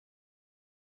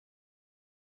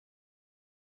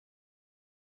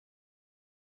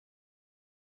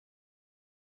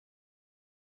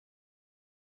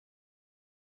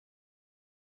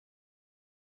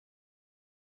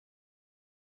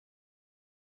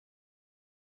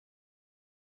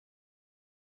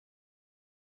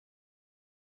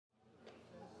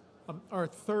Our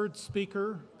third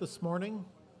speaker this morning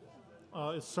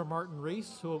is Sir Martin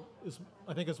Rees, who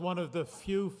I think is one of the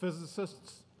few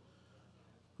physicists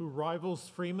who rivals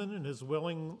Freeman in his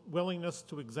willingness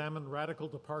to examine radical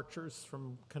departures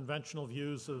from conventional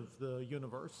views of the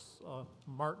universe.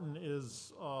 Martin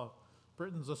is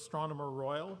Britain's Astronomer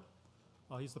Royal.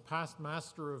 He's the past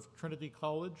master of Trinity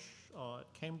College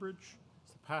at Cambridge.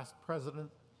 He's the past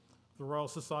president of the Royal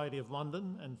Society of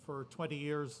London, and for 20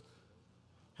 years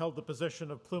held the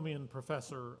position of Plumian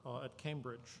Professor at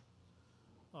Cambridge.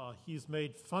 He's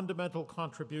made fundamental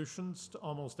contributions to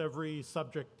almost every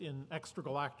subject in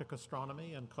extragalactic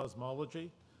astronomy and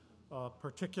cosmology,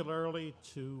 particularly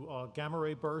to gamma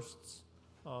ray bursts,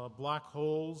 black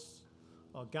holes,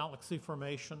 galaxy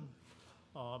formation,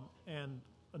 and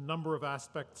a number of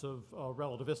aspects of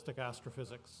relativistic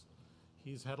astrophysics.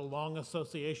 He's had a long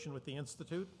association with the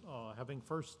Institute, having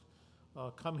first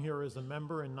come here as a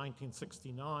member in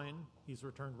 1969. He's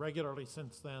returned regularly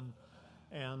since then,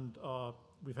 and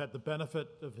we've had the benefit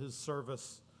of his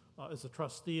service as a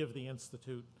trustee of the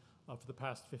Institute for the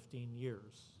past 15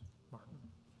 years. Martin.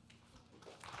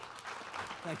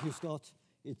 Thank you, Scott.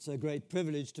 It's a great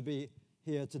privilege to be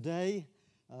here today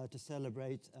to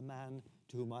celebrate a man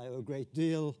to whom I owe a great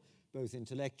deal, both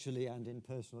intellectually and in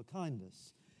personal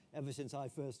kindness. Ever since I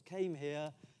first came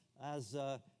here as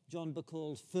John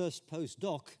Bacall's first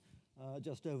postdoc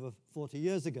just over 40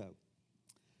 years ago.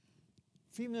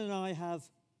 Freeman and I have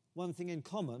one thing in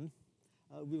common.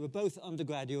 We were both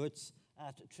undergraduates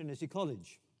at Trinity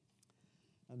College.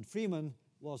 And Freeman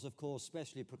was, of course,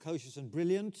 especially precocious and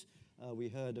brilliant. We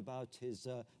heard about his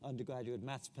undergraduate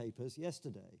maths papers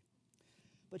yesterday.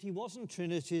 But he wasn't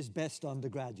Trinity's best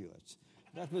undergraduate.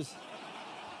 That was...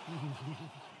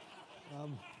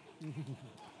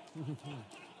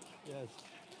 yes.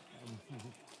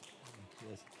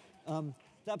 Yes.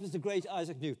 That was the great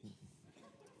Isaac Newton.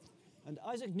 And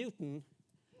Isaac Newton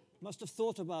must have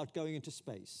thought about going into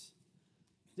space.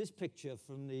 This picture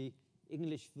from the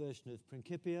English version of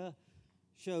Principia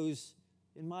shows,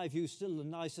 in my view, still the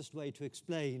nicest way to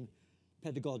explain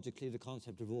pedagogically the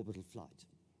concept of orbital flight.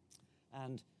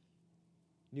 And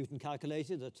Newton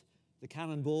calculated that the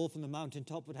cannonball from the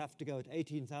mountaintop would have to go at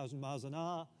 18,000 miles an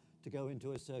hour to go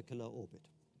into a circular orbit.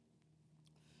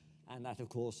 And that, of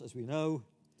course, as we know,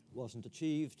 wasn't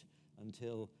achieved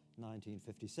until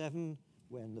 1957,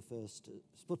 when the first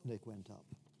Sputnik went up.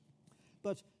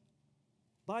 But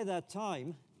by that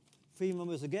time, Freeman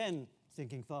was again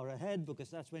thinking far ahead, because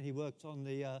that's when he worked on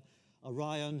the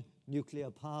Orion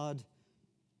nuclear-powered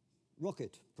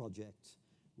rocket project,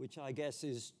 which I guess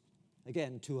is,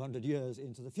 again, 200 years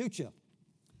into the future.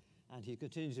 And he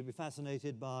continues to be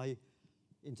fascinated by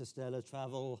interstellar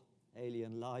travel,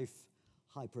 alien life,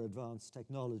 hyper-advanced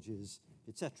technologies,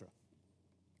 etc.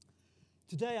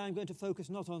 Today I'm going to focus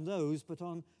not on those, but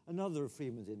on another of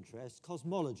Freeman's interests,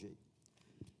 cosmology.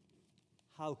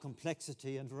 How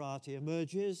complexity and variety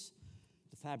emerges,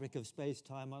 the fabric of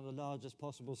space-time on the largest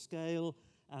possible scale,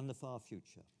 and the far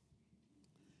future.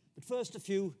 But first, a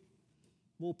few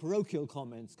more parochial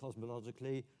comments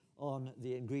cosmologically on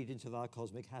the ingredients of our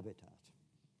cosmic habitat.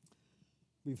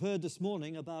 We've heard this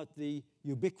morning about the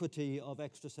ubiquity of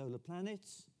extrasolar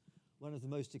planets, one of the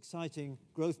most exciting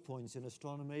growth points in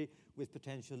astronomy with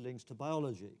potential links to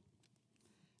biology.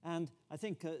 And I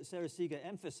think Sarah Seeger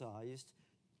emphasized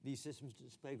these systems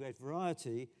display great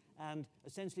variety, and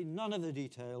essentially none of the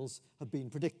details have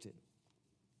been predicted.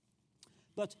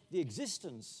 But the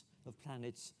existence of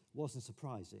planets wasn't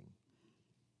surprising.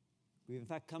 We've in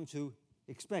fact come to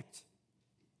expect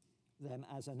them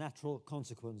as a natural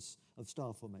consequence of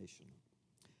star formation.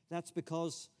 That's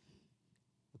because,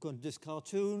 according to this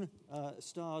cartoon,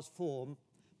 stars form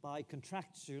by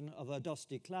contraction of a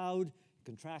dusty cloud,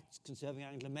 contracts, conserving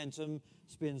angular momentum,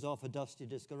 spins off a dusty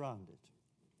disk around it.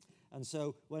 And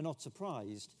so we're not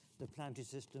surprised that planetary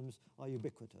systems are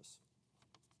ubiquitous.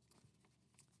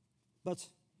 But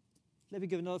let me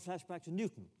give another flashback to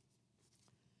Newton.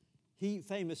 He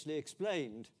famously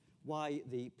explained why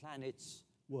the planets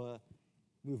were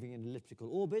moving in elliptical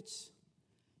orbits,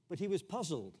 but he was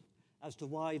puzzled as to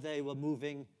why they were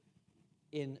moving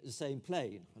in the same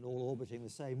plane and all orbiting the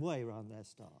same way around their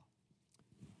star.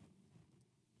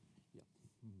 Yeah.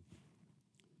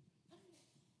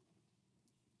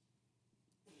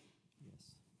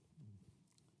 Yes.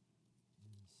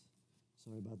 Yes.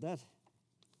 Sorry about that.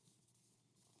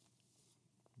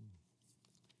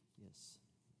 Yes.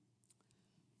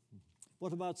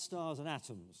 What about stars and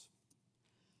atoms?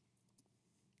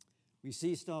 We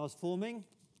see stars forming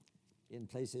in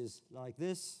places like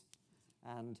this,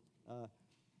 and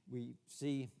we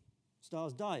see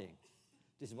stars dying.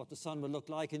 This is what the sun will look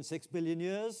like in 6 billion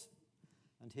years.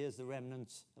 And here's the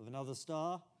remnants of another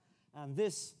star. And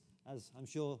this, as I'm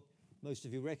sure most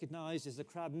of you recognize, is the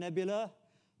Crab Nebula,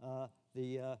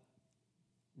 the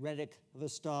relic of a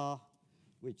star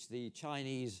which the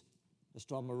Chinese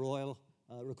Astronomer Royal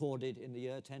recorded in the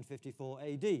year 1054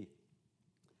 AD.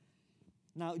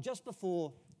 Now, just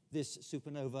before this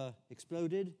supernova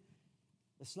exploded,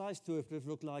 a slice through it would have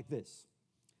looked like this.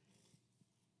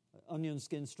 Onion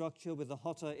skin structure with the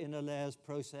hotter inner layers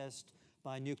processed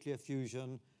by nuclear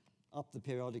fusion up the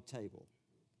periodic table.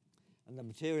 And the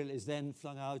material is then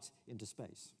flung out into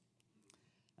space.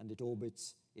 And it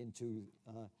orbits into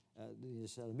the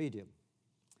interstellar medium.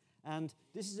 And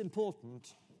this is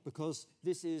important because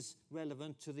this is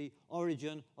relevant to the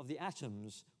origin of the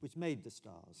atoms which made the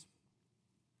stars.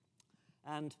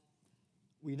 And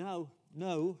we now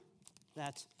know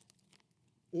that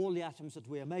all the atoms that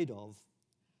we are made of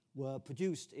were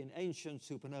produced in ancient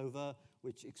supernova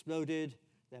which exploded,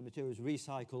 their materials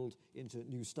recycled into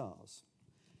new stars.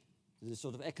 There's a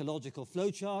sort of ecological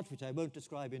flowchart, which I won't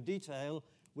describe in detail,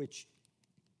 which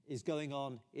is going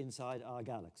on inside our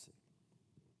galaxy.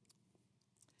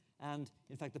 And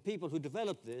in fact, the people who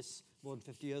developed this more than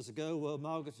 50 years ago were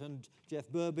Margaret and Jeff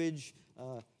Burbidge,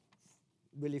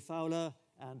 Willie Fowler,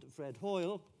 and Fred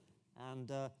Hoyle.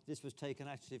 And this was taken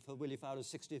actually for Willie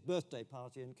Fowler's 60th birthday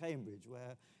party in Cambridge,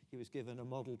 where he was given a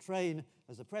model train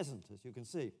as a present, as you can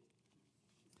see.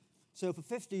 So for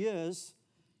 50 years,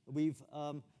 we've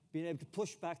been able to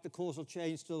push back the causal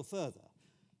chain still further.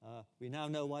 We now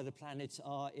know why the planets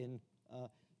are in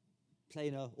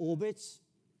planar orbits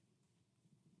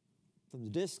from the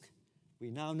disk.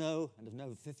 We now know, and have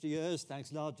known for 50 years,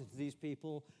 thanks largely to these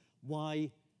people,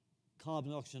 why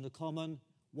carbon and oxygen are common,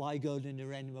 why gold and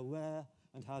uranium are rare,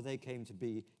 and how they came to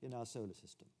be in our solar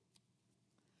system.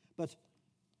 But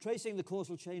tracing the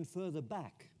causal chain further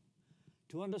back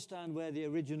to understand where the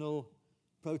original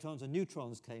protons and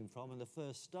neutrons came from and the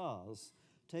first stars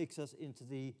takes us into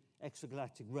the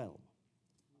extragalactic realm.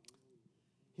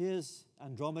 Here's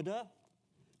Andromeda,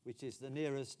 which is the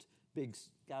nearest big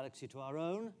galaxy to our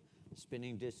own, a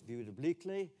spinning disk viewed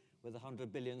obliquely with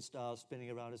 100 billion stars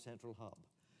spinning around a central hub.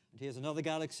 And here's another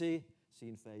galaxy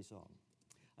seen face on.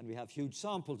 And we have huge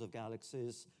samples of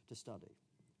galaxies to study.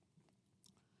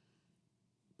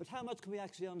 But how much can we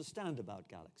actually understand about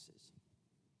galaxies?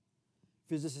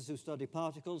 Physicists who study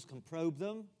particles can probe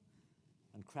them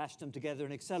and crash them together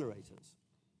in accelerators.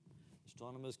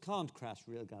 Astronomers can't crash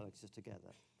real galaxies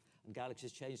together. And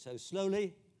galaxies change so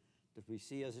slowly that we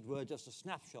see, as it were, just a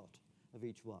snapshot of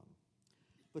each one.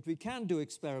 But we can do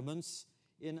experiments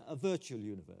in a virtual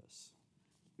universe.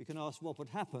 We can ask what would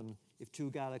happen if two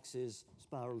galaxies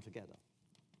spiral together.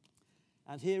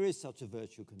 And here is such a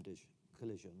virtual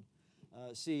collision,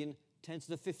 seen 10 to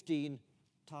the 15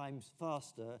 times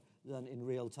faster than in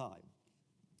real time.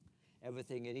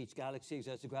 Everything in each galaxy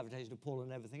exerts a gravitational pull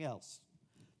on everything else,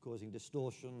 causing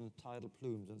distortion, tidal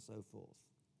plumes, and so forth.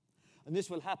 And this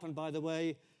will happen, by the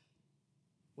way,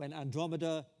 when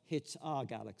Andromeda hits our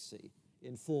galaxy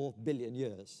in 4 billion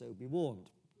years, so be warned.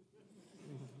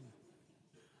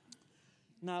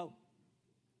 Now,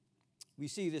 we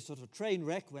see this sort of train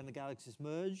wreck when the galaxies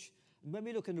merge, and when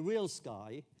we look in the real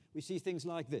sky, we see things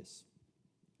like this.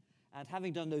 And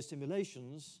having done those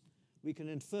simulations, we can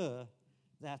infer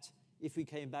that if we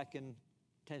came back in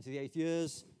 10 to the 8th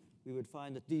years, we would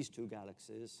find that these two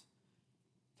galaxies,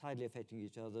 tidally affecting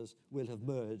each other, will have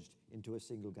merged into a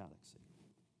single galaxy.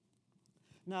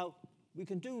 Now, we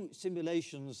can do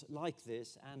simulations like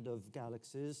this and of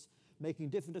galaxies, making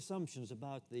different assumptions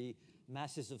about the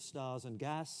masses of stars and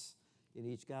gas in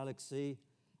each galaxy,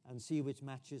 and see which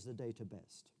matches the data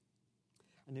best.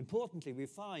 And importantly, we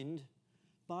find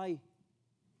by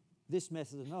this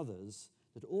method and others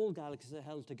that all galaxies are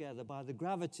held together by the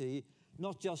gravity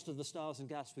not just of the stars and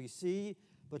gas we see,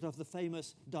 but of the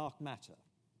famous dark matter.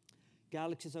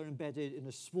 Galaxies are embedded in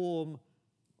a swarm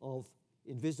of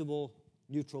invisible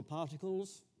neutral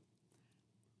particles,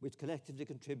 which collectively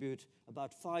contribute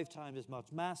about 5 times as much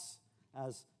mass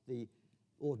as the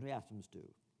ordinary atoms do,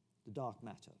 the dark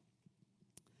matter.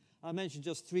 I mentioned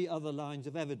just 3 other lines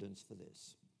of evidence for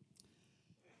this.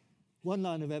 One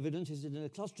line of evidence is that in a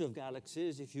cluster of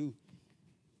galaxies, if you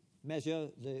measure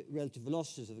the relative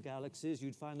velocities of the galaxies,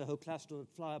 you'd find the whole cluster would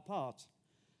fly apart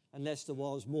unless there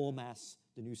was more mass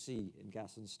than you see in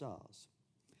gas and stars.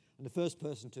 And the first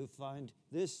person to find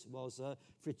this was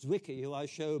Fritz Zwicky, who I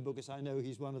show because I know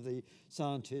he's one of the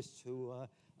scientists who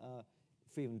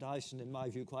Freeman Dyson, in my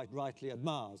view, quite rightly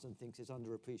admires and thinks is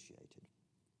underappreciated.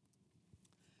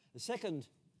 The second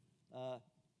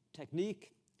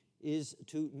technique is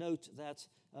to note that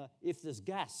if there's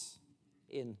gas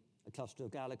in a cluster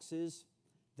of galaxies,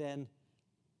 then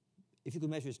if you can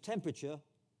measure its temperature,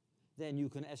 then you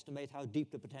can estimate how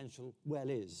deep the potential well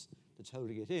is that's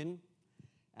holding it in.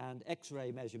 And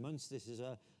X-ray measurements, this is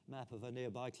a map of a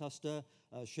nearby cluster,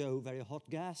 show very hot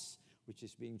gas, which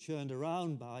is being churned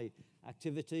around by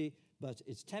activity, but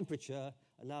its temperature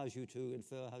allows you to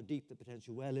infer how deep the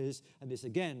potential well is, and this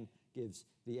again gives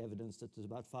the evidence that there's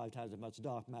about 5 times as much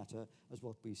dark matter as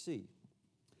what we see.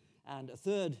 And a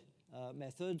third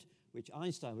method, which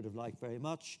Einstein would have liked very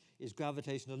much, is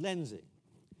gravitational lensing.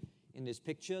 In this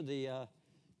picture, the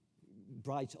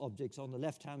bright objects on the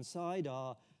left-hand side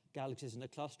are galaxies in a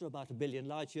cluster about 1 billion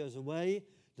light years away.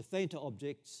 The fainter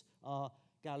objects are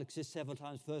galaxies several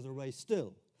times further away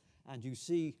still. And you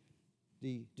see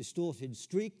the distorted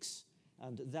streaks,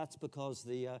 and that's because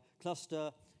the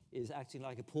cluster is acting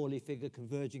like a poorly figured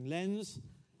converging lens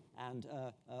and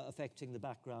affecting the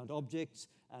background objects.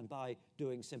 And by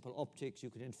doing simple optics, you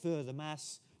can infer the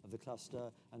mass of the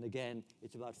cluster. And again,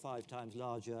 it's about 5 times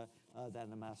larger than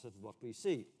the mass of what we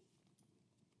see.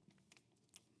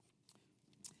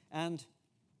 And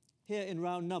here in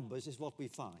round numbers is what we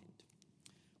find.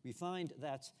 We find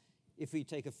that if we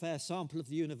take a fair sample of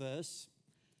the universe,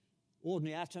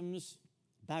 ordinary atoms,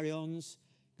 baryons,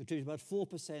 contribute about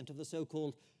 4% of the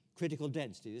so-called critical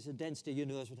density. This is a density a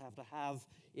universe would have to have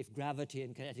if gravity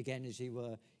and kinetic energy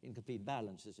were in complete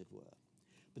balance, as it were.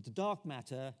 But the dark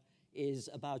matter is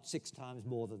about 6 times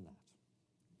more than that.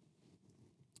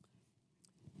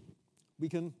 We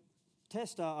can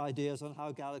test our ideas on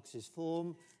how galaxies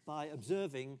form by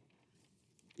observing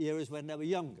eras when they were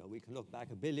younger. We can look back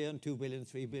 1 billion, 2 billion,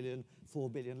 3 billion, 4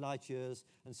 billion light years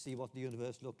and see what the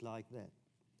universe looked like then.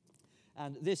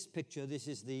 And this picture, this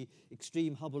is the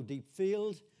extreme Hubble Deep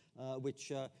Field,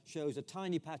 which shows a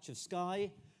tiny patch of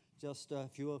sky, just a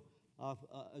few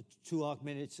 2 arc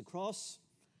minutes across.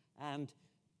 And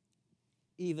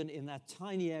even in that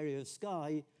tiny area of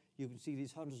sky, you can see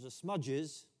these hundreds of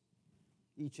smudges,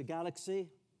 each a galaxy,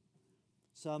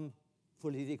 some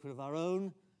fully the equal of our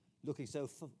own, looking so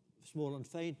small and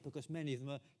faint because many of them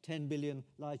are 10 billion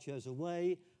light years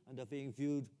away and are being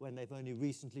viewed when they've only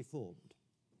recently formed.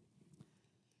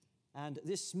 And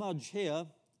this smudge here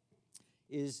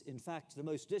is, in fact, the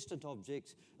most distant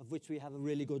object of which we have a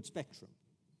really good spectrum.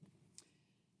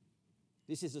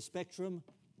 This is a spectrum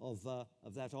of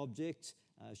that object,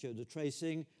 show the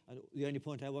tracing, and the only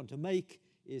point I want to make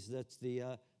is that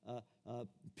the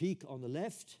peak on the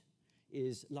left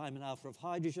is Lyman alpha of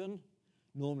hydrogen,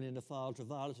 normally in the far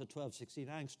ultraviolet at 1216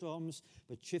 angstroms,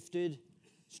 but shifted,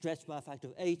 stretched by a factor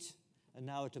of 8, and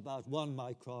now at about 1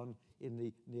 micron in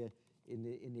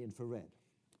the infrared.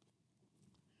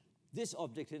 This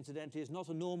object, incidentally, is not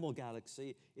a normal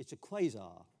galaxy, it's a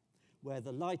quasar, where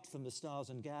the light from the stars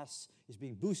and gas is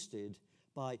being boosted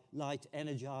by light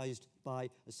energized by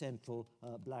a central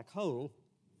black hole.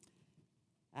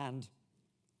 And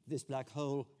this black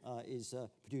hole is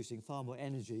producing far more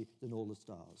energy than all the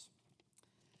stars.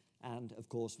 And, of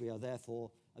course, we are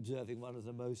therefore observing one of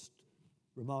the most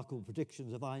remarkable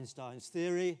predictions of Einstein's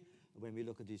theory when we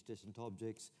look at these distant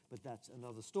objects, but that's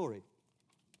another story.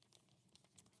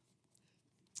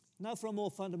 Now for a more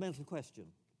fundamental question.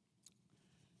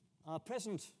 Our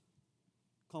present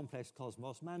complex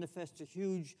cosmos manifests a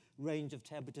huge range of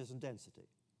temperatures and density,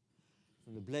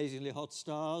 from the blazingly hot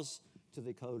stars to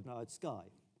the cold night sky.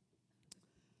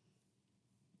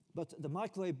 But the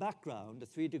microwave background, the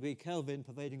 3-degree Kelvin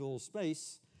pervading all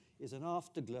space, is an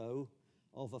afterglow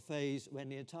of a phase when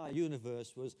the entire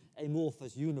universe was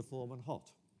amorphous, uniform, and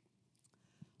hot.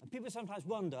 And people sometimes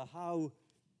wonder how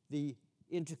the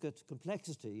intricate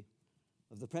complexity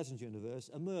of the present universe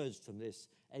emerged from this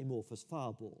amorphous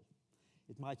fireball.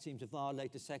 It might seem to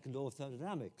violate the second law of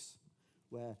thermodynamics,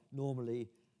 where normally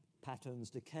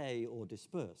patterns decay or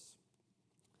disperse.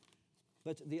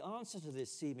 But the answer to this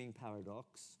seeming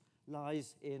paradox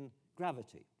lies in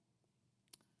gravity,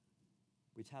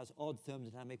 which has odd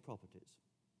thermodynamic properties.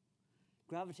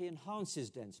 Gravity enhances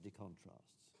density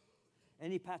contrasts.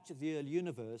 Any patch of the early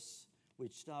universe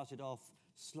which started off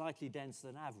slightly denser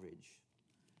than average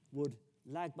would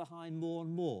lag behind more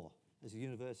and more as the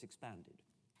universe expanded.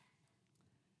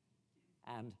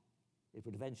 And it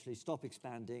would eventually stop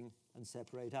expanding and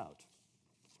separate out.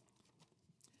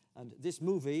 And this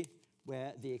movie,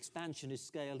 where the expansion is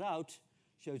scaled out,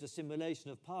 shows a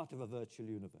simulation of part of a virtual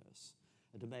universe,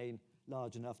 a domain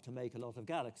large enough to make a lot of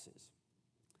galaxies.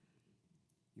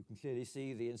 You can clearly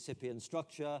see the incipient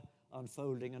structure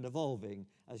unfolding and evolving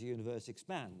as the universe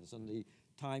expands, and the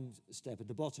time step at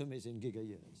the bottom is in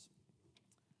gigayears.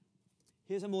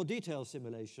 Here's a more detailed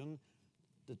simulation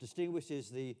that distinguishes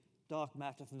the dark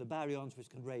matter from the baryons which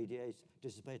can radiate,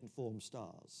 dissipate, and form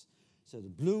stars. So the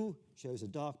blue shows a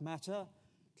dark matter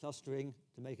clustering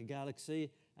to make a galaxy,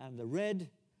 and the red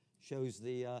shows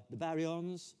the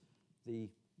baryons, the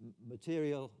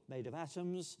material made of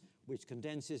atoms, which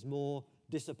condenses more,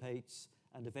 dissipates,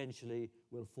 and eventually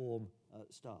will form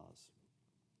stars.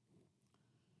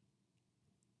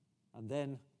 And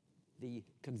then the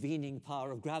convening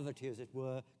power of gravity, as it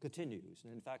were, continues.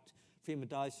 And in fact, Freeman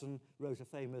Dyson wrote a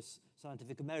famous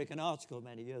Scientific American article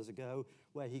many years ago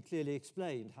where he clearly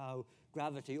explained how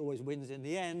gravity always wins in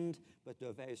the end, but there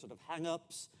are various sort of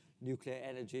hang-ups, nuclear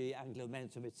energy, angular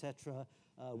momentum, etc.,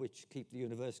 which keep the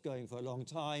universe going for a long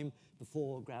time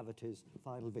before gravity's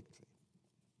final victory.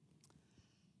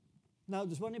 Now,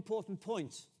 there's one important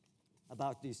point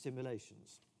about these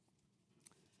simulations.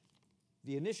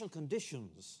 The initial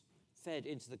conditions fed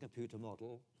into the computer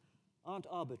model aren't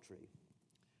arbitrary.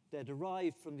 They're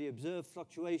derived from the observed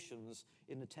fluctuations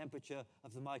in the temperature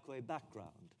of the microwave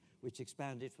background, which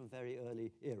expanded from very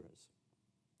early eras.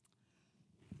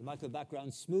 The microwave background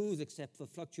is smooth except for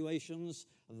fluctuations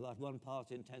of about 1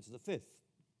 part in 10 to the 5th.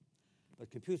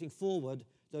 But computing forward,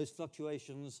 those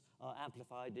fluctuations are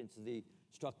amplified into the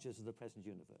structures of the present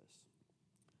universe.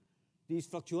 These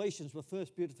fluctuations were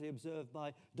first beautifully observed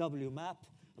by WMAP,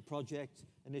 a project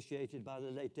initiated by the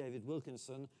late David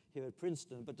Wilkinson here at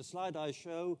Princeton. But the slide I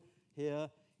show here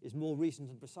is more recent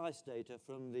and precise data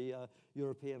from the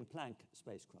European Planck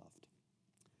spacecraft.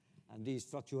 And these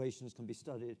fluctuations can be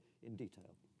studied in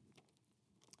detail.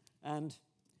 And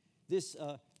this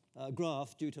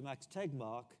graph, due to Max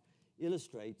Tegmark,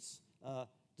 illustrates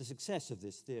the success of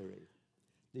this theory.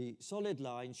 The solid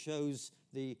line shows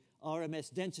the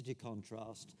RMS density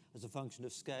contrast as a function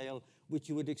of scale, which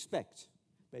you would expect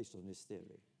based on this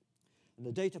theory. And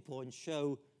the data points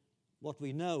show what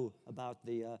we know about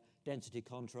the density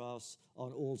contrasts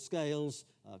on all scales,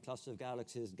 cluster of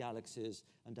galaxies, galaxies,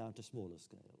 and down to smaller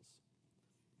scales.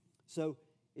 So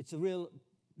it's a real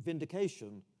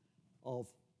vindication of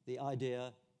the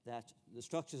idea that the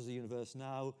structures of the universe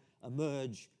now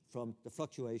emerge from the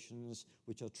fluctuations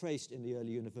which are traced in the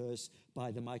early universe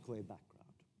by the microwave background.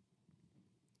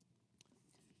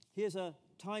 Here's a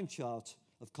time chart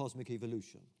of cosmic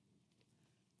evolution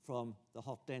from the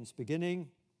hot, dense beginning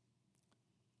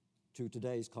to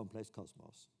today's complex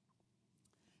cosmos.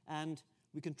 And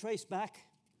we can trace back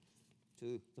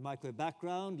to the microwave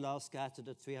background, last scattered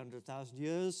at 300,000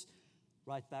 years,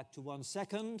 right back to 1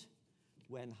 second,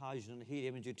 when hydrogen,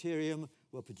 helium, and deuterium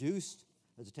were produced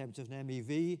at the temperature of an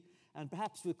MeV, and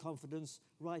perhaps with confidence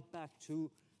right back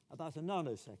to about a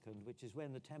nanosecond, which is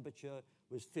when the temperature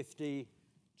was 50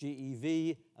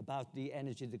 GeV, about the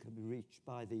energy that could be reached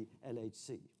by the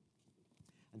LHC.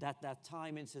 And at that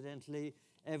time, incidentally,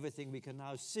 everything we can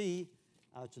now see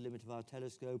out to the limit of our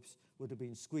telescopes would have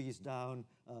been squeezed down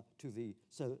to the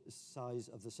size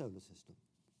of the solar system.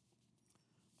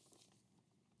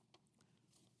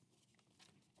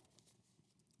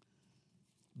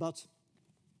 But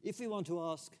if we want to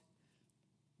ask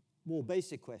more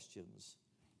basic questions,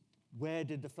 where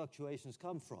did the fluctuations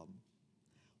come from?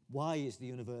 Why is the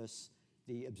universe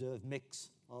the observed mix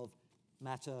of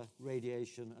matter,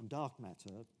 radiation, and dark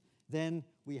matter? Then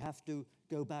we have to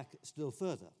go back still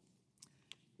further.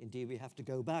 Indeed, we have to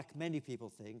go back, many people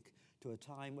think, to a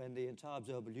time when the entire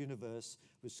observable universe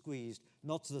was squeezed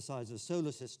not to the size of a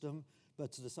solar system,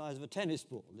 but to the size of a tennis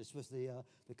ball. This was the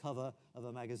cover of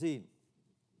a magazine.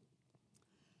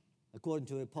 According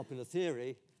to a popular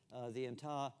theory, the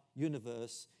entire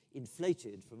universe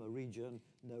inflated from a region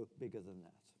no bigger than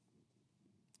that.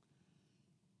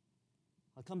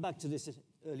 I'll come back to this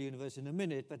early universe in a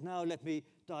minute, but now let me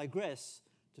digress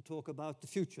to talk about the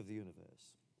future of the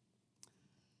universe.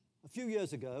 A few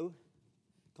years ago,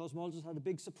 cosmologists had a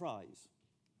big surprise.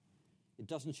 It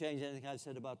doesn't change anything I've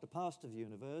said about the past of the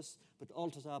universe, but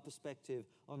alters our perspective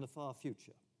on the far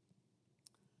future.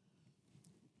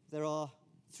 There are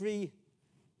 3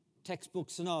 textbook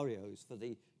scenarios for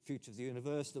the future of the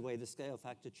universe, the way the scale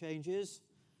factor changes.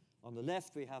 On the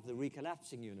left, we have the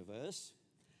recollapsing universe.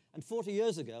 And 40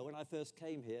 years ago, when I first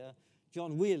came here,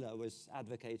 John Wheeler was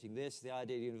advocating this. The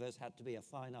idea the universe had to be a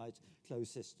finite,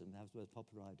 closed system. That was the most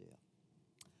popular idea.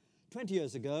 20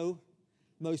 years ago,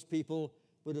 most people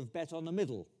would have bet on the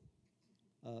middle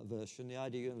version. The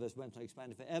idea the universe went on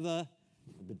expanding forever,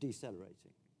 but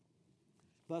decelerating.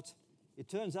 But it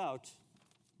turns out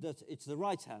that it's the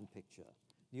right-hand picture.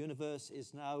 The universe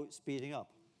is now speeding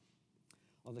up.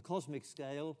 On the cosmic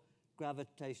scale,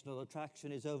 gravitational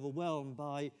attraction is overwhelmed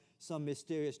by some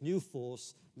mysterious new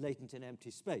force latent in empty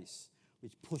space,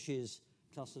 which pushes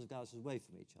clusters of galaxies away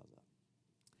from each other.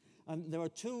 And there are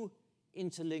two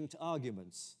interlinked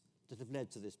arguments that have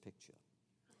led to this picture.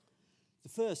 The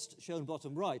first, shown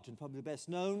bottom right, and probably best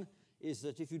known, is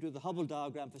that if you do the Hubble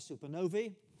diagram for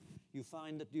supernovae, you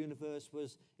find that the universe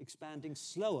was expanding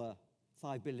slower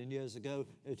 5 billion years ago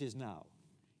than it is now.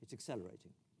 It's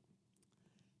accelerating.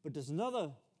 But there's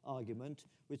another argument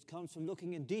which comes from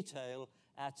looking in detail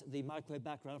at the microwave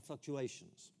background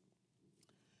fluctuations.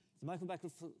 The microwave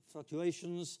background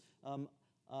fluctuations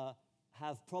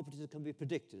have properties that can be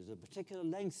predicted. There's a particular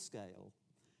length scale,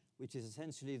 which is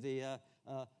essentially the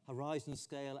horizon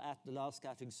scale at the last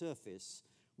scattering surface,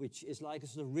 which is like a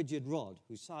sort of rigid rod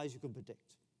whose size you can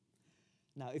predict.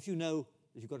 Now, if you know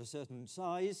that you've got a certain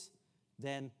size,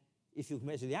 then if you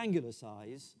measure the angular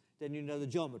size, then you know the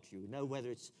geometry. You know whether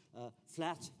it's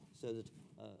flat, so that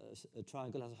a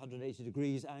triangle has 180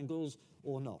 degrees angles,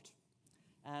 or not.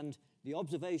 And the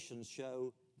observations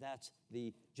show that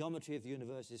the geometry of the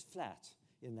universe is flat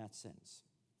in that sense.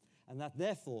 And that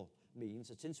therefore means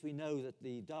that since we know that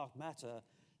the dark matter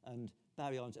and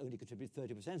baryons only contribute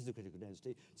 30% of the critical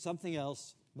density, something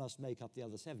else must make up the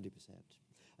other 70%.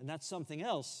 And that something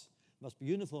else must be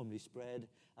uniformly spread,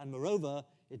 and moreover,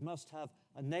 it must have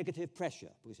a negative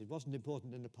pressure, because it wasn't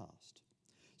important in the past.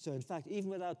 So in fact,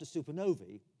 even without the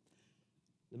supernovae,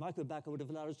 the microwave background would have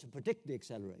allowed us to predict the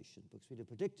acceleration, because we'd have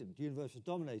predicted the universe was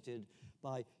dominated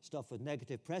by stuff with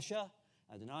negative pressure,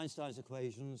 and in Einstein's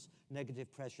equations,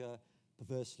 negative pressure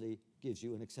perversely gives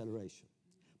you an acceleration.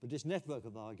 But this network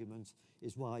of arguments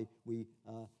is why we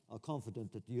are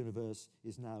confident that the universe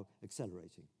is now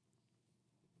accelerating.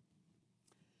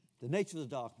 The nature of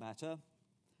the dark matter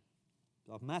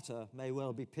may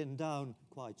well be pinned down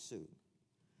quite soon.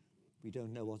 We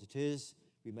don't know what it is.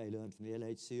 We may learn from the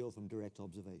LHC or from direct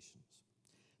observations.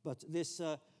 But this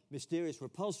mysterious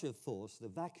repulsive force, the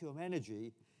vacuum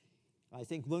energy, I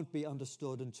think won't be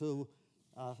understood until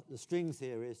the string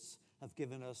theorists have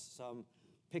given us some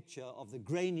picture of the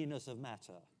graininess of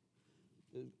matter,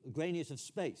 the graininess of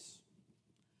space.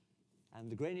 And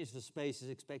the graininess of space is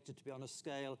expected to be on a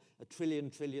scale a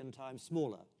trillion times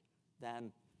smaller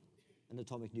than an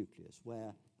atomic nucleus,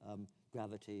 where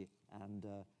gravity and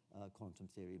quantum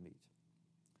theory meet.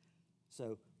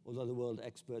 So, although the world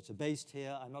experts are based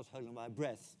here, I'm not holding my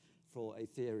breath for a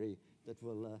theory that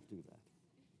will do that.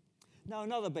 Now,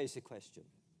 another basic question.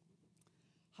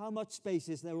 How much space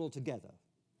is there altogether?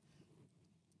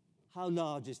 How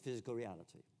large is physical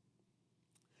reality?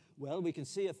 Well, we can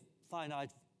see a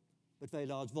finite but very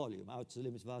large volume out to the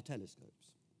limits of our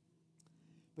telescopes.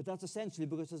 But that's essentially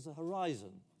because there's a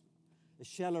horizon, a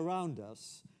shell around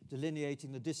us,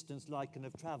 delineating the distance light can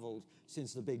have traveled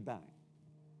since the Big Bang.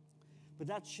 But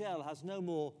that shell has no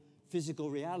more physical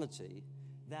reality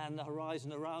than the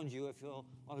horizon around you if you're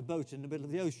on a boat in the middle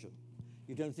of the ocean.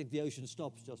 You don't think the ocean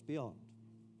stops just beyond.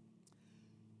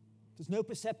 There's no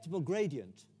perceptible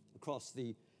gradient across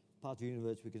the part of the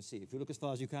universe we can see. If you look as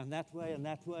far as you can that way and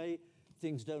that way,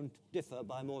 things don't differ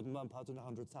by more than 1 part in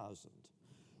 100,000.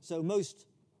 So most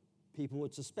people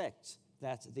would suspect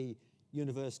that the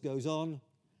universe goes on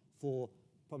for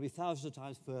probably thousands of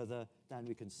times further than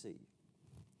we can see.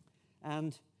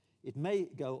 And it may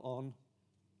go on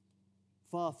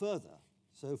far further,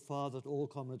 so far that all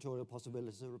combinatorial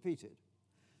possibilities are repeated.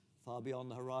 Far beyond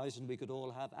the horizon, we could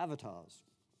all have avatars.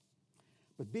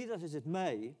 But be that as it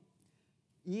may,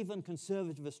 even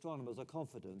conservative astronomers are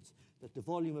confident that the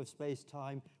volume of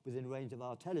space-time within range of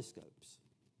our telescopes,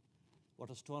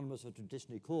 what astronomers have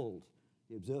traditionally called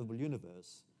the observable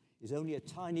universe, is only a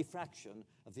tiny fraction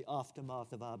of the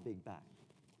aftermath of our Big Bang.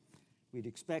 We'd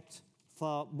expect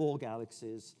far more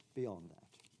galaxies beyond that.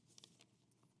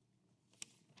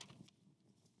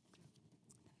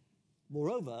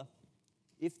 Moreover,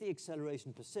 if the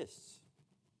acceleration persists,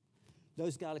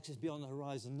 those galaxies beyond the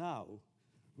horizon now,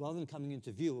 rather than coming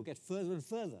into view, will get further and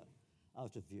further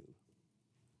out of view.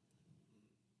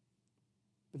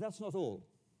 But that's not all.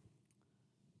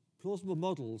 Plausible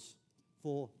models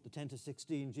for the 10 to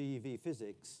 16 GeV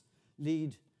physics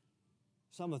lead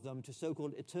some of them to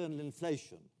so-called eternal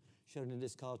inflation, shown in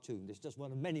this cartoon. This is just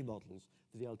one of many models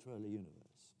for the ultra-early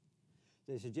universe.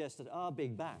 They suggest that our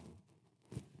Big Bang,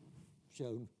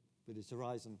 shown with its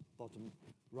horizon bottom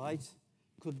right,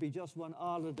 could be just one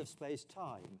island of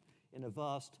space-time in a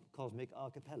vast cosmic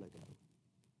archipelago.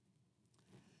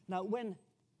 Now, when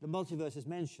the multiverse is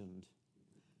mentioned,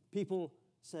 people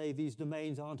say these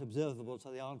domains aren't observable,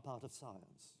 so they aren't part of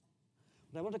science.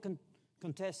 But I want to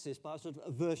contest this by sort of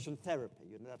aversion therapy.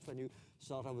 You know, that's when you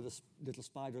start off with a little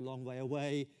spider a long way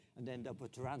away and end up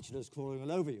with tarantulas crawling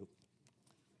all over you.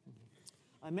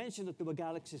 I mentioned that there were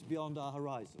galaxies beyond our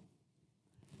horizon.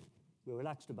 We're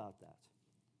relaxed about that.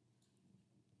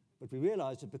 But we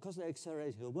realized that because they're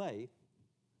accelerating away,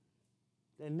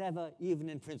 they'll never, even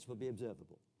in principle, be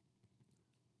observable.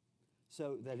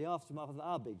 So they're the aftermath of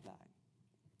our Big Bang.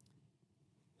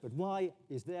 But why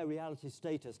is their reality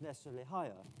status necessarily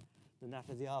higher than that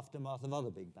of the aftermath of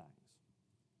other Big Bangs?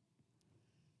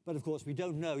 But of course, we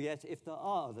don't know yet if there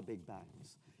are other Big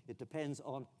Bangs. It depends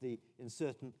on the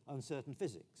uncertain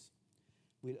physics.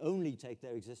 We'll only take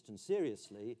their existence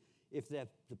seriously if they're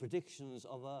the predictions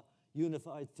of a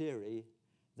unified theory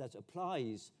that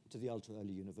applies to the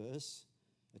ultra-early universe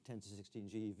at 10 to 16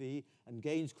 GeV and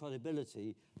gains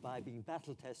credibility by being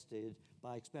battle-tested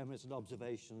by experiments and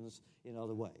observations in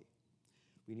other way.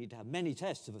 We need to have many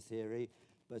tests of a theory,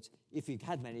 but if we've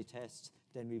had many tests,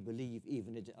 then we believe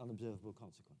even in unobservable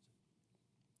consequences.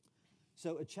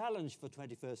 So a challenge for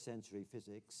 21st century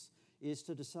physics is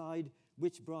to decide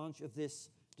which branch of this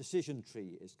decision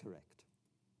tree is correct.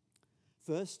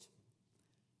 First,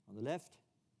 on the left,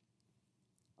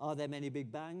 are there many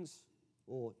Big Bangs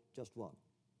or just one?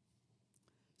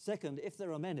 Second, if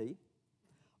there are many,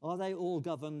 are they all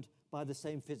governed by the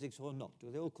same physics or not? Do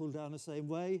they all cool down the same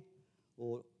way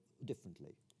or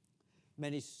differently?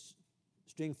 Many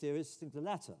string theorists think the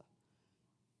latter.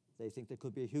 They think there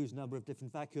could be a huge number of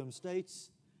different vacuum states,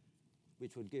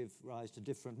 which would give rise to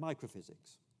different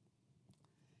microphysics.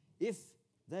 If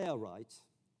they are right,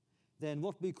 then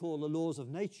what we call the laws of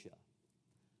nature,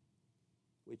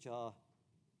 which are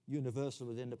universal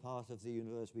within the part of the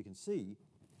universe we can see,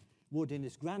 would, in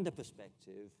this grander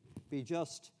perspective, be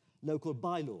just local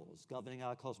bylaws governing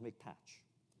our cosmic patch.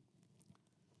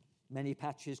 Many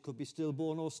patches could be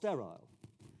stillborn or sterile,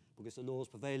 because the laws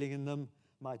prevailing in them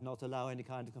might not allow any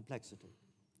kind of complexity.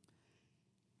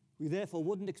 We therefore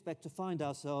wouldn't expect to find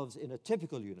ourselves in a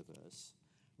typical universe.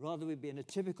 Rather, we'd be in a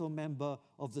typical member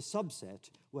of the subset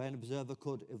where an observer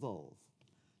could evolve,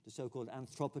 the so-called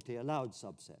anthropically allowed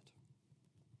subset.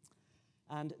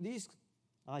 And these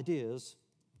ideas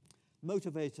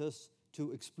motivate us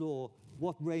to explore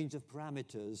what range of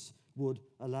parameters would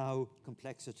allow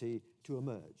complexity to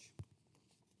emerge.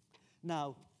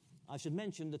 Now, I should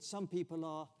mention that some people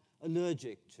are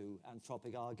allergic to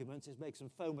anthropic arguments. It makes them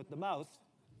foam at the mouth.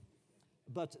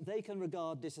 But they can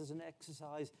regard this as an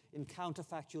exercise in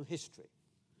counterfactual history.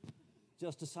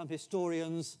 Just as some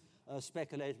historians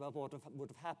speculate about what would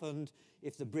have happened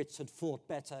if the Brits had fought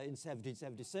better in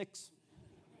 1776.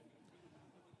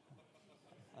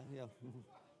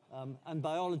 And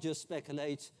biologists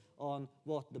speculate on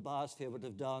what the biosphere would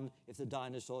have done if the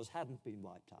dinosaurs hadn't been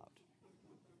wiped out.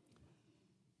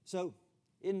 So,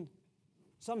 in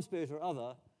some spirit or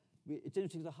other, it's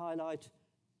interesting to highlight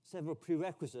several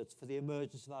prerequisites for the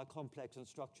emergence of our complex and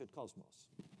structured cosmos.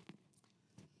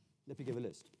 Let me give a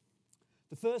list.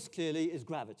 The first, clearly, is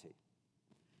gravity,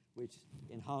 which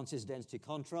enhances density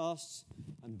contrasts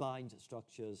and binds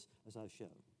structures, as I've shown.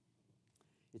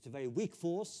 It's a very weak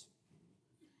force.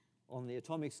 On the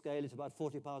atomic scale, it's about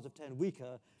 40 powers of 10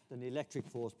 weaker than the electric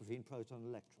force between proton and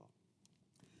electron.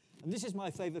 And this is my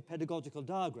favorite pedagogical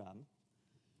diagram.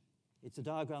 It's a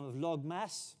diagram of log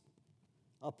mass,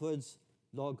 upwards,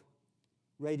 log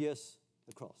radius,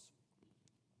 across.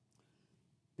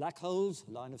 Black holes,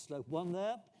 line of slope 1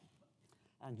 there.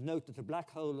 And note that a black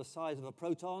hole the size of a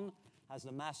proton has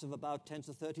the mass of about 10 to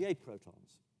the 38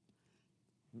 protons,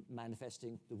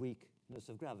 manifesting the weakness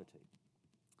of gravity.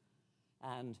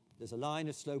 And there's a line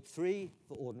of slope 3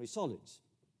 for ordinary solids.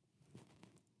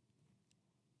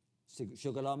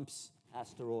 Sugar lumps,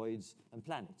 asteroids, and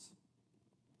planets.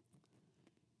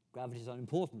 Gravity is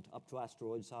unimportant up to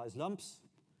asteroid-sized lumps.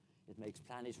 It makes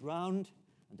planets round,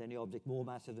 and any object more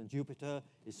massive than Jupiter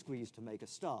is squeezed to make a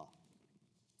star.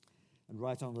 And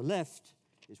right on the left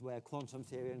is where quantum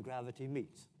theory and gravity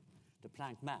meet, the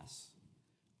Planck mass,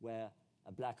 where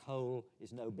a black hole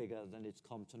is no bigger than its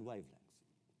Compton wavelength.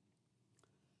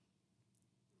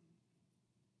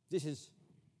 This is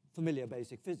familiar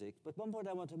basic physics, but one point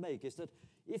I want to make is that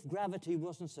if gravity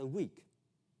wasn't so weak,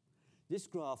 this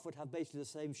graph would have basically the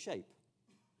same shape,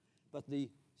 but the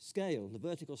scale, the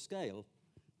vertical scale,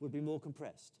 would be more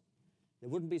compressed. There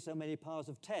wouldn't be so many powers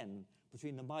of 10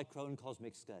 between the micro and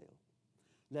cosmic scale.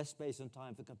 Less space and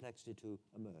time for complexity to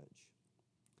emerge.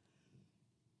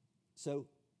 So,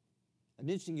 an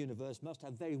interesting universe must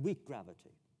have very weak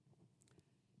gravity.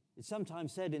 It's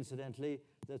sometimes said, incidentally,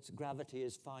 that gravity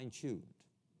is fine-tuned.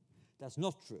 That's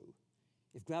not true.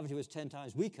 If gravity was 10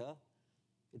 times weaker,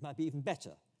 it might be even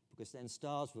better, because then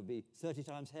stars would be 30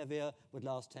 times heavier, would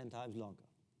last 10 times longer.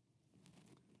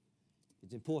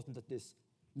 It's important that this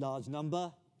large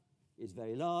number is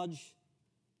very large,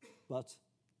 but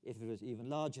if it was even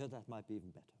larger, that might be even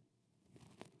better.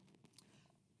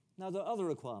 Now, there are other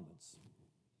requirements.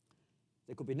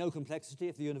 There could be no complexity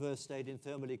if the universe stayed in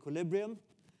thermal equilibrium,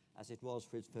 as it was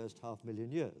for its first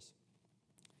 500,000 years.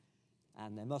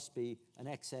 And there must be an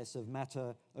excess of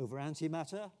matter over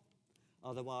antimatter.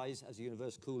 Otherwise, as the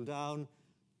universe cooled down,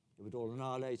 it would all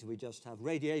annihilate, and we just have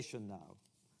radiation now,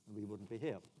 and we wouldn't be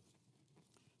here.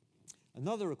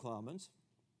 Another requirement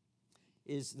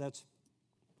is that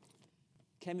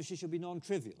chemistry should be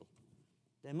non-trivial.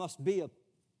 There must be a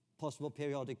possible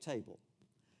periodic table,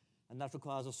 and that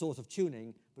requires a sort of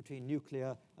tuning between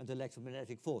nuclear and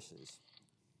electromagnetic forces,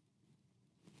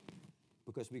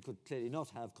 because we could clearly not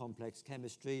have complex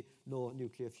chemistry nor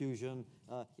nuclear fusion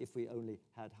if we only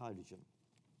had hydrogen.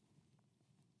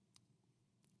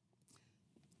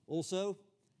 Also,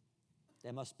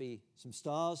 there must be some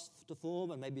stars to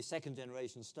form, and maybe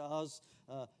second-generation stars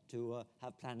to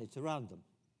have planets around them.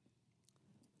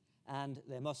 And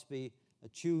there must be a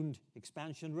tuned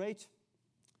expansion rate,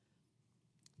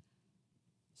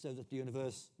 so that the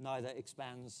universe neither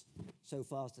expands so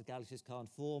fast that galaxies can't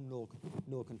form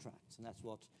nor contracts. And that's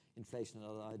what inflation and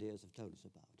other ideas have told us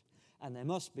about. And there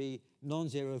must be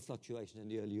non-zero fluctuation in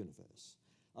the early universe.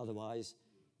 Otherwise,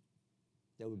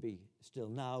 there would be still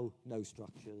now no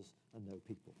structures and no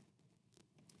people.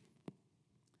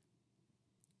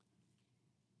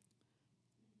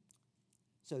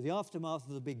 So the aftermath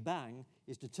of the Big Bang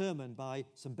is determined by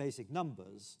some basic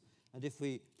numbers. And if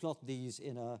we plot these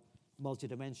in a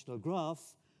multidimensional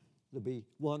graph, there'll be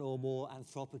one or more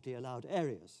anthropically allowed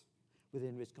areas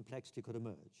within which complexity could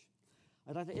emerge.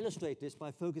 I'd like to illustrate this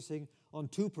by focusing on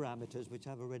two parameters which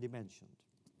I've already mentioned.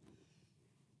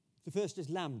 The first is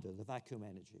lambda, the vacuum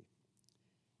energy.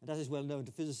 And as is well known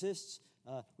to physicists,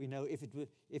 we know if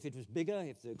it was bigger,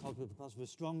 if the corpuscle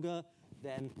was stronger,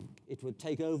 then it would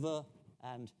take over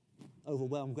and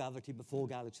overwhelm gravity before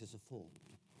galaxies are formed.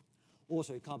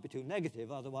 Also, it can't be too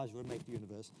negative, otherwise it would make the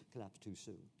universe collapse too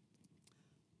soon.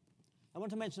 I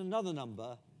want to mention another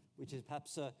number, which is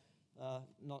perhaps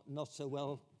not so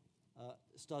well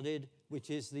studied,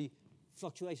 which is the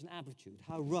fluctuation amplitude,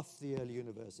 how rough the early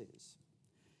universe is.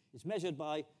 It's measured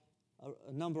by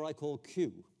a number I call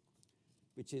Q,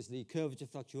 which is the curvature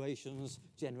fluctuations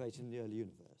generated in the early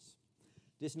universe.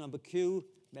 This number Q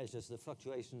measures the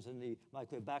fluctuations in the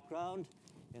microwave background.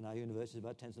 In our universe, it's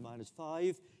about 10 to the minus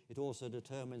 5. It also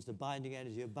determines the binding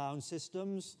energy of bound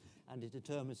systems, and it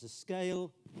determines the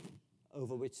scale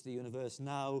over which the universe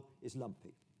now is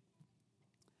lumpy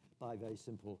by very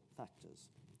simple factors.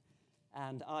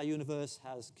 And our universe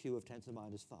has Q of 10 to the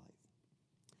minus 5.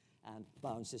 And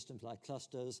bound systems like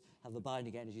clusters have a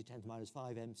binding energy 10 to the minus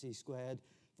 5 mc squared,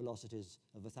 velocities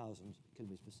of 1,000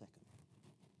 kilometers per second.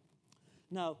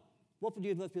 Now, what would the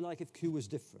universe be like if Q was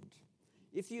different?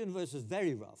 If the universe was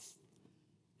very rough,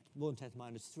 more than 10 to the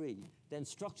minus 3, then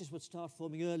structures would start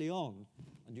forming early on,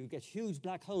 and you get huge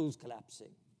black holes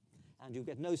collapsing, and you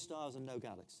get no stars and no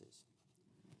galaxies.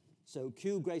 So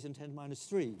Q greater than 10 to the minus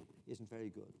 3 isn't very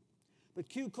good. But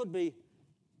Q could be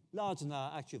larger than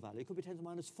our actual value. It could be 10 to the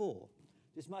minus 4.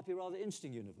 This might be a rather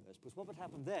interesting universe, because what would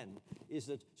happen then is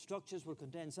that structures would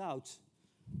condense out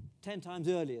 10 times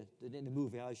earlier than in the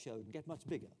movie I showed and get much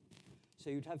bigger. So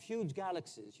you'd have huge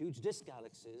galaxies, huge disk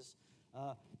galaxies,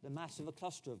 the mass of a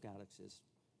cluster of galaxies,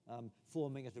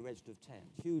 forming at a redshift of 10,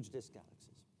 huge disk galaxies.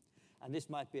 And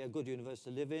this might be a good universe to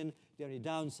live in. The only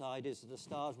downside is that the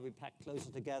stars will be packed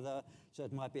closer together, so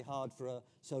it might be hard for a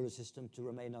solar system to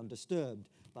remain undisturbed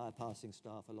by a passing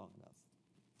star for long enough.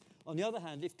 On the other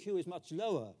hand, if Q is much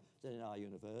lower than in our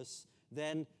universe,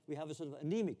 then we have a sort of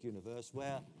anemic universe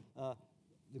where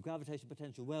the gravitational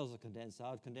potential wells that condense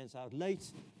out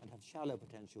late, and have shallow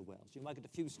potential wells. You might get a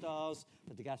few stars,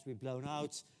 but the gas will be blown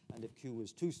out, and if Q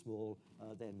was too small,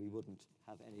 then we wouldn't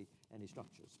have any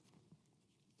structures.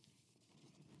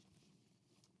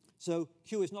 So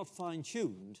Q is not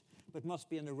fine-tuned, but must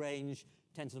be in a range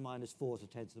 10 to the minus 4 to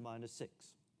 10 to the minus 6.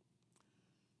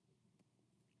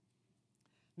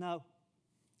 Now,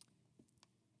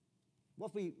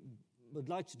 what we would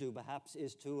like to do, perhaps,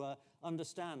 is to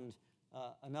understand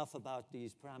enough about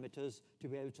these parameters to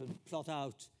be able to plot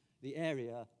out the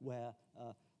area where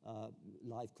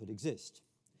life could exist.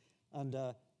 And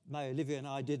Marie-Olivia and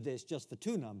I did this just for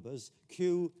two numbers,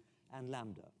 Q and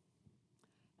lambda.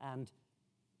 And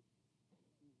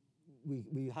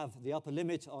we have the upper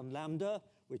limit on lambda,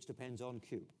 which depends on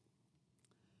Q.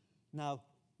 Now,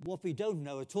 what we don't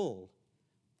know at all,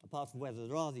 apart from whether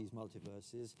there are these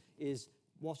multiverses, is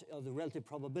what are the relative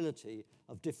probability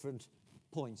of different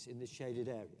points in this shaded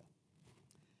area.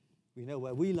 We know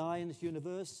where we lie in this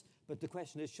universe, but the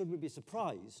question is, should we be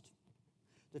surprised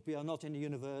that we are not in a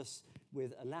universe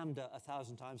with a lambda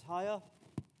 1,000 times higher,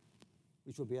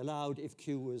 which would be allowed if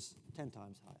Q was 10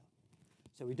 times higher?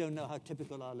 So we don't know how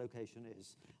typical our location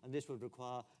is. And this would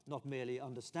require not merely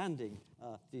understanding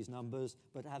these numbers,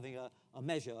 but having a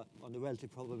measure on the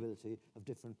relative probability of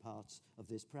different parts of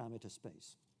this parameter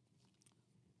space.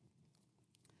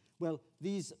 Well,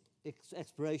 these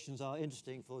explorations are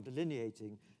interesting for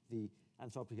delineating the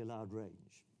anthropically allowed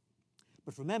range.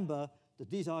 But remember that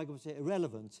these arguments are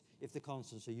irrelevant if the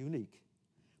constants are unique.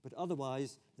 But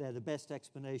otherwise, they're the best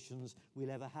explanations we'll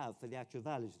ever have for the actual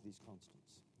values of these constants.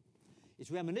 It's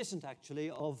reminiscent,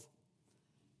 actually, of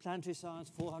planetary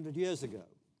science 400 years ago,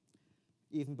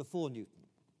 even before Newton.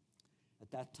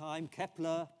 At that time,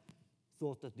 Kepler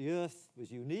thought that the Earth was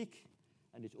unique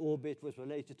and its orbit was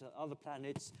related to other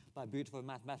planets by beautiful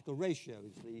mathematical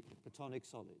ratios, the Platonic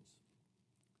solids.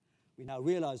 We now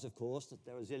realize, of course, that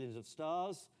there are zillions of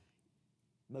stars,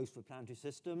 most were planetary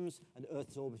systems, and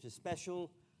Earth's orbit is special,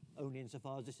 only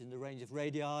insofar as it's in the range of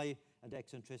radii and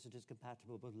eccentricities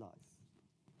compatible with life.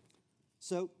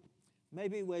 So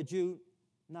maybe we're due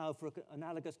now for an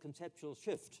analogous conceptual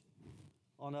shift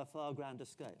on a far grander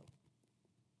scale.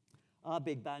 Our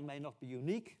Big Bang may not be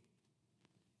unique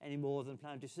any more than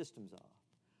planetary systems are.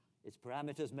 Its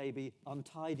parameters may be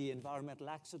untidy environmental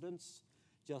accidents,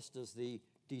 just as the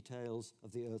details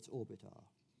of the Earth's orbit are.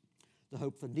 The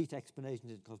hope for neat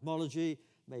explanations in cosmology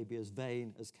may be as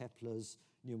vain as Kepler's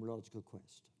numerological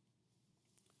quest.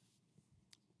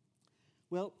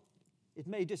 Well, it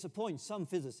may disappoint some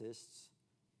physicists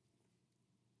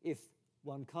if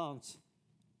one can't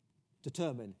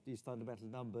determine these fundamental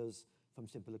numbers from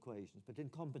simple equations. But in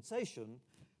compensation,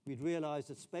 we'd realize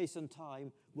that space and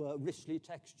time were richly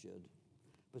textured,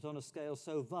 but on a scale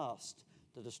so vast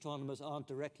that astronomers aren't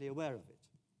directly aware of it.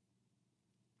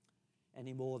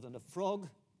 Any more than a frog,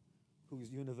 whose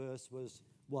universe was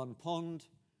one pond,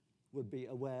 would be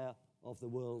aware of the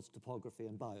world's topography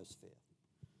and biosphere.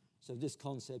 So this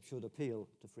concept should appeal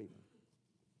to Freeman.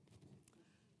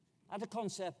 At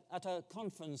a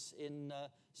conference in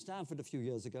Stanford a few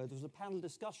years ago, there was a panel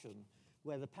discussion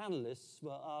where the panelists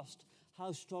were asked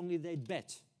how strongly they'd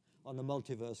bet on the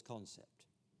multiverse concept,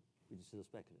 which is still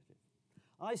speculative.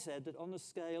 I said that on a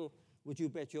scale, would you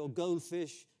bet your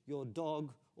goldfish, your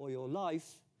dog, or your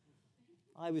life,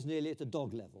 I was nearly at the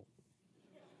dog level.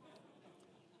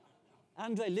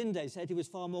 Andre Linde said he was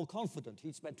far more confident.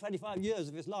 He'd spent 25 years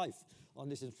of his life on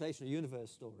this inflationary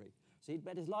universe story, so he'd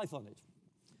bet his life on it.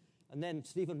 And then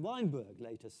Steven Weinberg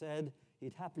later said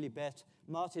he'd happily bet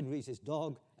Martin Rees'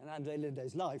 dog and Andre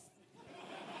Linde's life.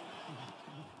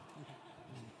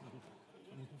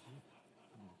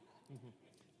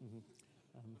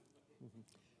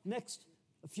 Next,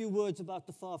 a few words about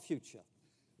the far future.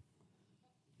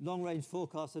 Long-range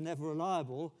forecasts are never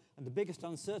reliable, and the biggest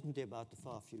uncertainty about the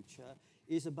far future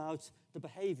is about the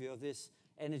behavior of this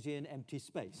energy in empty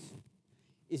space.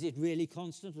 Is it really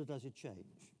constant, or does it change?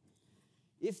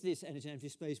 If this energy in empty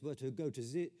space were to go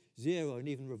to zero and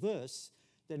even reverse,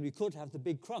 then we could have the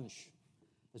big crunch,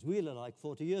 as Wheeler like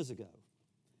 40 years ago.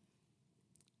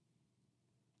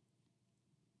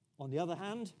 On the other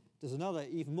hand, there's another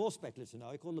even more speculative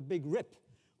scenario called the big rip,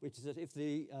 which is that if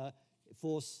the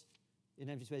force in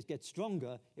empty space gets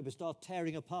stronger, it would start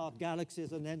tearing apart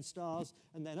galaxies and then stars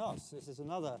and then us. This is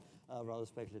another rather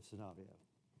speculative scenario.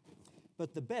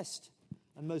 But the best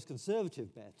and most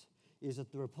conservative bet is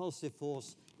that the repulsive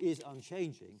force is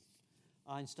unchanging,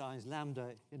 Einstein's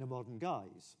lambda in a modern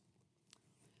guise.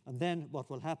 And then what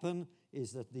will happen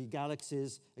is that the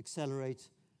galaxies accelerate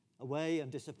away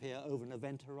and disappear over an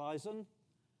event horizon,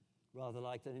 rather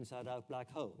like an inside-out black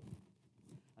hole.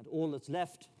 And all that's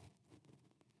left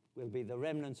will be the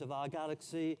remnants of our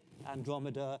galaxy,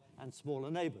 Andromeda, and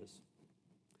smaller neighbors.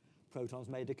 Protons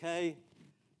may decay,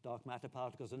 dark matter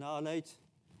particles annihilate,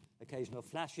 occasional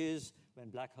flashes when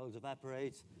black holes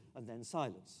evaporate, and then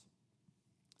silence.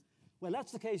 Well,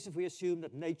 that's the case if we assume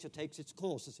that nature takes its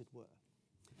course, as it were.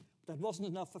 But that wasn't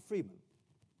enough for Freeman.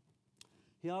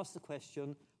 He asked the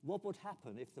question, what would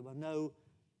happen if there were no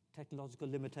technological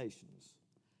limitations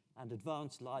and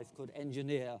advanced life could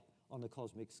engineer on a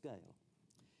cosmic scale?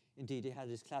 Indeed, he had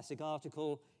his classic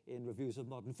article in Reviews of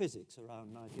Modern Physics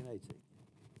around 1980.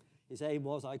 His aim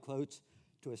was, I quote,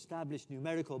 to establish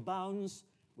numerical bounds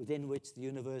within which the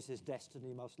universe's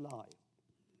destiny must lie.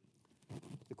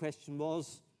 The question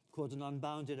was, could an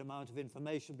unbounded amount of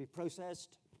information be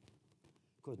processed?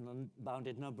 Could an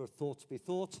unbounded number of thoughts be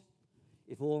thought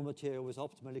if all material was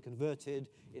optimally converted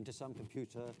into some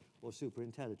computer or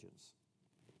superintelligence?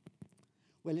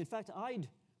 Well, in fact, I'd,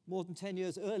 more than 10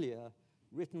 years earlier,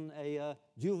 written a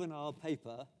juvenile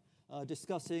paper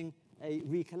discussing a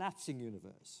recollapsing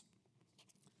universe.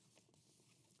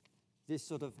 This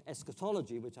sort of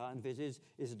eschatology, which I envisage,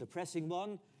 is a depressing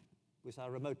one. which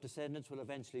our remote descendants will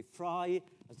eventually fry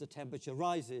as the temperature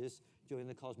rises during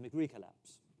the cosmic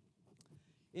recollapse.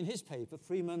 In his paper,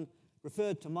 Freeman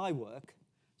referred to my work,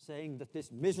 saying that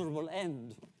this miserable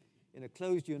end in a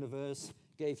closed universe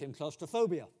gave him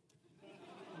claustrophobia.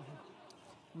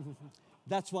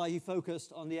 That's why he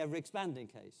focused on the ever-expanding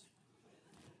case.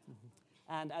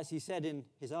 And as he said in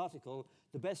his article,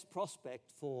 the best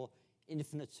prospect for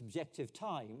infinite subjective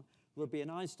time will be an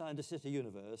Einstein de Sitter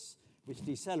universe which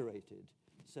decelerated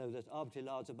so that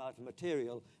arbitrarily large amount of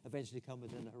material eventually come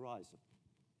within the horizon.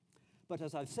 But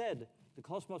as I've said, the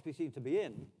cosmos we seem to be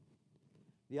in,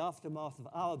 the aftermath of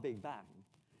our Big Bang,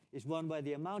 is one where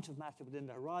the amount of matter within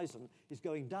the horizon is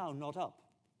going down, not up.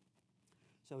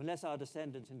 So unless our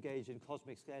descendants engage in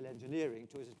cosmic scale engineering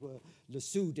to, as it were,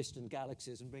 lasso distant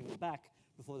galaxies and bring them back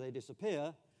before they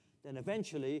disappear, then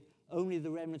eventually only the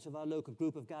remnants of our local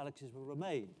group of galaxies will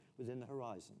remain within the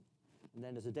horizon. And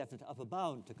then there's a definite upper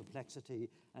bound to complexity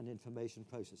and information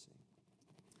processing.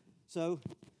 So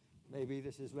maybe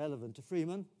this is relevant to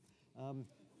Freeman.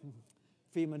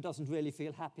 Freeman doesn't really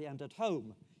feel happy and at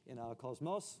home in our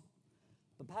cosmos,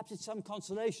 but perhaps it's some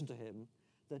consolation to him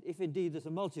that if indeed there's a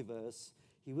multiverse,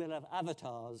 he will have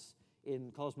avatars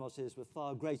in cosmoses with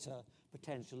far greater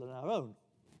potential than our own.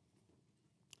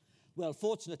 Well,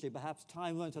 fortunately, perhaps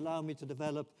time won't allow me to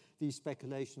develop these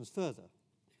speculations further.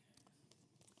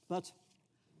 But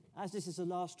as this is the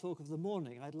last talk of the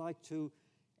morning, I'd like to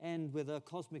end with a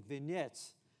cosmic vignette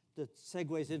that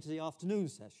segues into the afternoon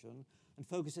session and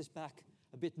focuses back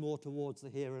a bit more towards the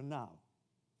here and now.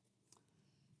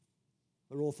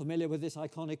 We're all familiar with this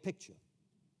iconic picture.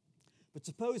 But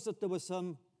suppose that there were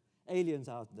some aliens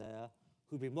out there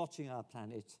who'd been watching our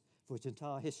planet for its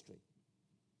entire history.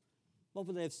 What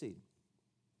would they have seen?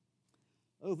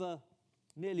 Over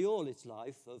nearly all its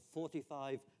life of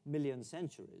 45 million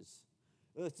centuries,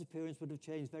 Earth's appearance would have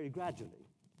changed very gradually.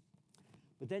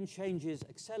 But then changes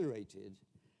accelerated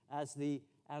as the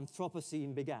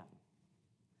Anthropocene began.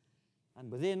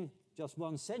 And within just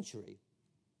 1 century,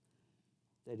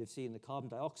 they'd have seen the carbon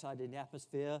dioxide in the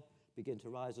atmosphere begin to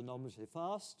rise enormously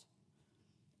fast,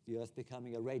 the Earth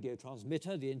becoming a radio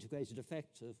transmitter, the integrated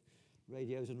effect of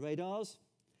radios and radars,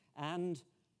 and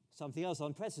something else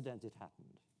unprecedented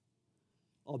happened.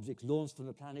 Objects launched from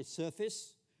the planet's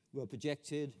surface were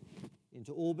projected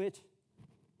into orbit,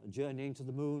 journeying to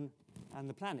the moon and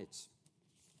the planets.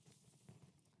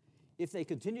 If they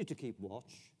continue to keep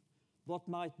watch, what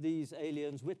might these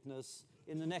aliens witness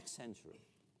in the next century?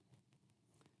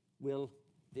 Will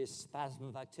this spasm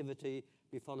of activity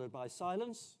be followed by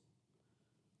silence?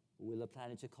 Will the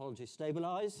planet's ecology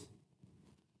stabilize?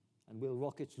 And will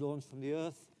rockets launched from the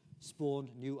Earth spawn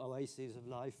new oases of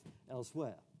life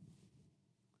elsewhere?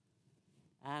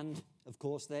 And, of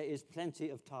course, there is plenty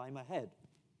of time ahead.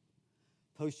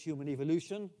 Post-human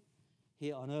evolution,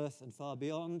 here on Earth and far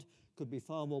beyond, could be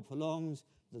far more prolonged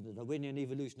than the Darwinian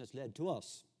evolution has led to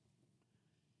us.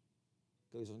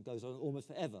 Goes on almost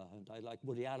forever, and I like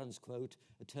Woody Allen's quote,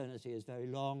 "Eternity is very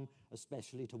long,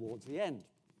 especially towards the end."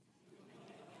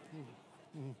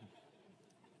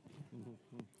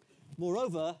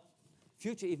 Moreover,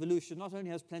 future evolution not only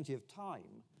has plenty of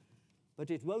time, but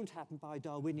it won't happen by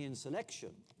Darwinian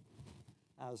selection,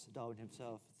 as Darwin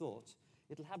himself thought.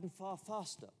 It'll happen far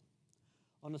faster,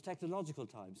 on a technological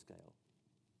timescale.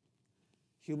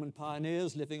 Human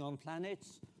pioneers living on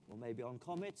planets, or maybe on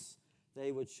comets,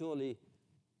 they would surely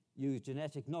use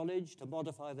genetic knowledge to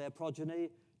modify their progeny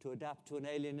to adapt to an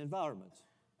alien environment.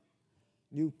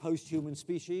 New post-human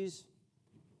species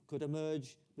could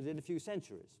emerge within a few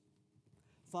centuries,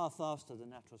 far faster than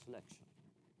natural selection.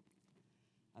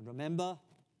 And remember,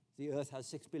 the Earth has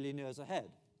 6 billion years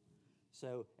ahead,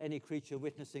 so any creature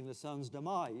witnessing the sun's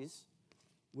demise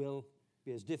will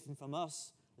be as different from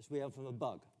us as we are from a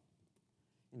bug.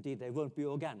 Indeed, they won't be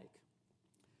organic.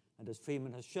 And as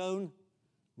Freeman has shown,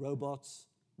 robots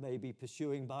may be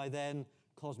pursuing by then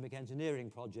cosmic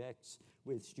engineering projects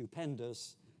with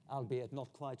stupendous, albeit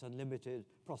not quite unlimited,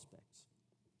 prospects.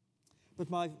 But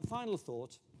my final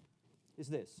thought is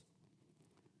this.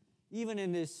 Even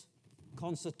in this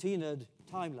concertinaed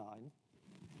timeline,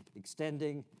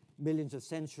 extending millions of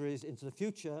centuries into the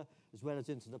future as well as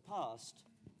into the past,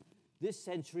 this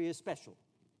century is special.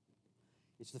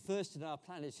 It's the first in our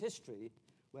planet's history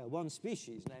where one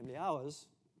species, namely ours,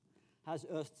 has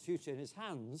Earth's future in its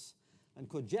hands and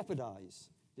could jeopardize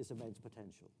this immense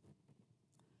potential.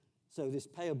 So this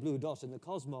pale blue dot in the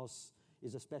cosmos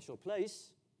is a special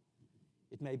place.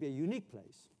 It may be a unique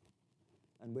place,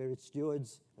 and we're its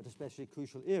stewards at a especially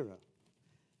crucial era.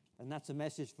 And that's a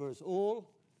message for us all,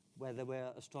 whether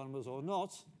we're astronomers or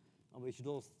not, and we should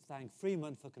all thank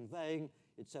Freeman for conveying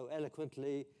it so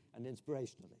eloquently and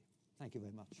inspirationally. Thank you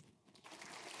very much.